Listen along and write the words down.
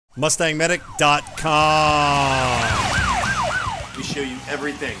MustangMedic.com. We show you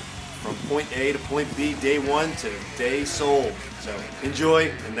everything from point A to point B, day one to day sold. So enjoy,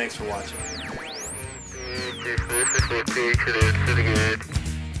 and thanks for watching.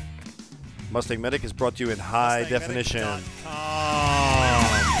 Mustang Medic is brought to you in high definition.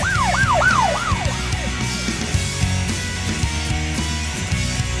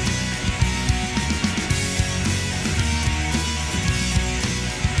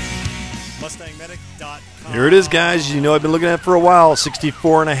 MustangMedic.com. Here it is, guys. You know I've been looking at it for a while.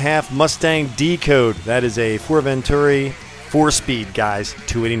 64.5 Mustang D code. That is a 4 Venturi 4-speed, guys.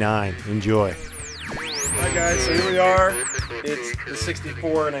 289. Enjoy. Hi guys, so here we are. It's the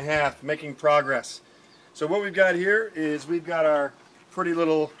 64.5, making progress. So what we've got here is we've got our pretty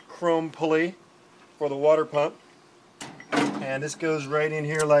little chrome pulley for the water pump, and this goes right in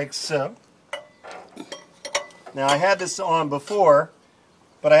here like so. Now I had this on before,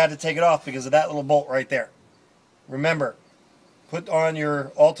 but I had to take it off because of that little bolt right there. Remember, put on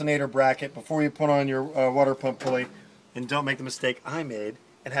your alternator bracket before you put on your water pump pulley, and don't make the mistake I made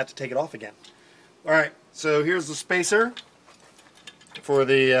and have to take it off again. Alright, so here's the spacer for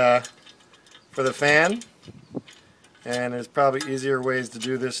the fan, and there's probably easier ways to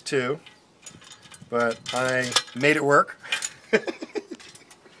do this too, but I made it work.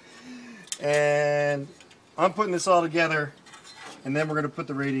 And I'm putting this all together, and then we're going to put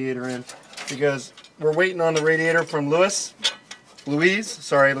the radiator in, because we're waiting on the radiator from Louise,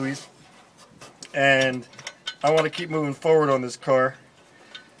 and I want to keep moving forward on this car,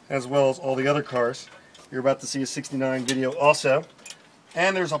 as well as all the other cars. You're about to see a 69 video also.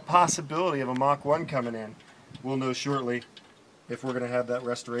 And there's a possibility of a Mach 1 coming in. We'll know shortly if we're going to have that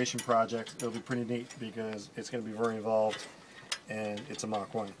restoration project. It'll be pretty neat because it's going to be very involved, and it's a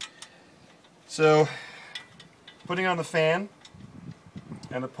Mach 1. So, putting on the fan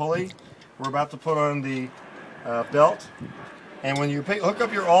and the pulley, we're about to put on the belt. And when you hook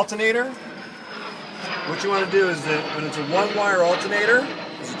up your alternator, what you want to do is that when it's a one-wire alternator,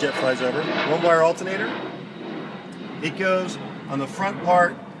 as the jet flies over, one-wire alternator, it goes on the front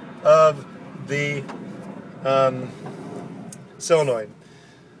part of the solenoid.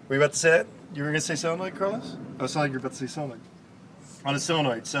 Were you about to say that? You were going to say solenoid, Carlos? Oh, it sounded like you were about to say solenoid. On a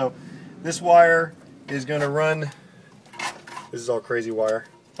solenoid. So this wire is going to run, this is all crazy wire.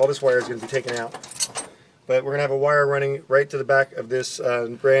 All this wire is going to be taken out. But we're going to have a wire running right to the back of this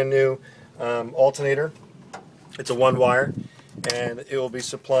brand new alternator. It's a one wire, and it will be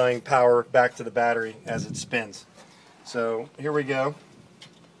supplying power back to the battery as it spins. So here we go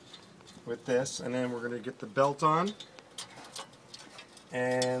with this, and then we're going to get the belt on,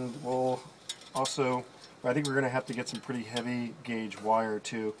 and we'll also, I think we're going to have to get some pretty heavy gauge wire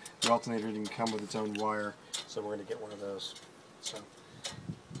too. The alternator didn't come with its own wire, so we're going to get one of those. So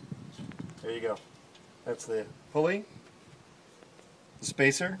there you go. That's the pulley, the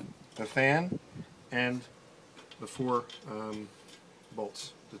spacer, the fan, and the 4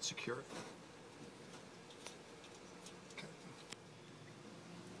 bolts that secure it. Okay.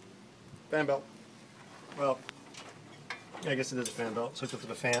 Fan belt. Well, I guess it is a fan belt. So it's up to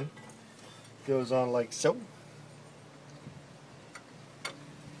the fan. Goes on like so.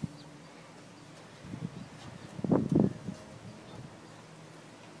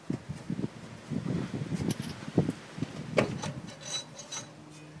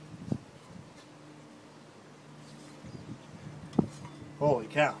 Holy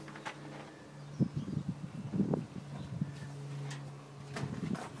cow.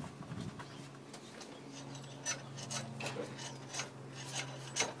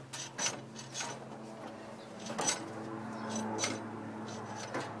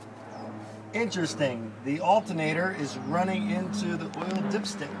 Interesting. The alternator is running into the oil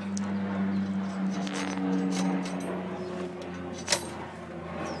dipstick.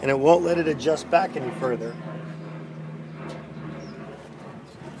 And it won't let it adjust back any further.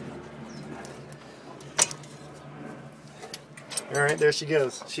 Alright, there she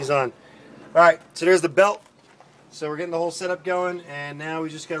goes. She's on. Alright, so there's the belt. So we're getting the whole setup going, and now we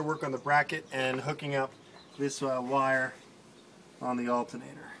just got to work on the bracket and hooking up this wire on the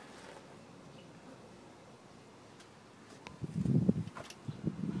alternator.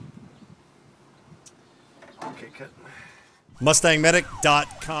 Okay, cut.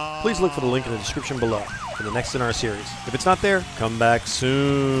 MustangMedic.com. Please look for the link in the description below for the next in our series. If it's not there, come back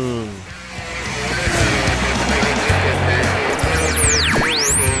soon.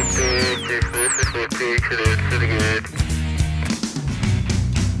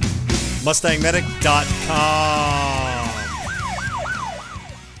 MustangMedic.com.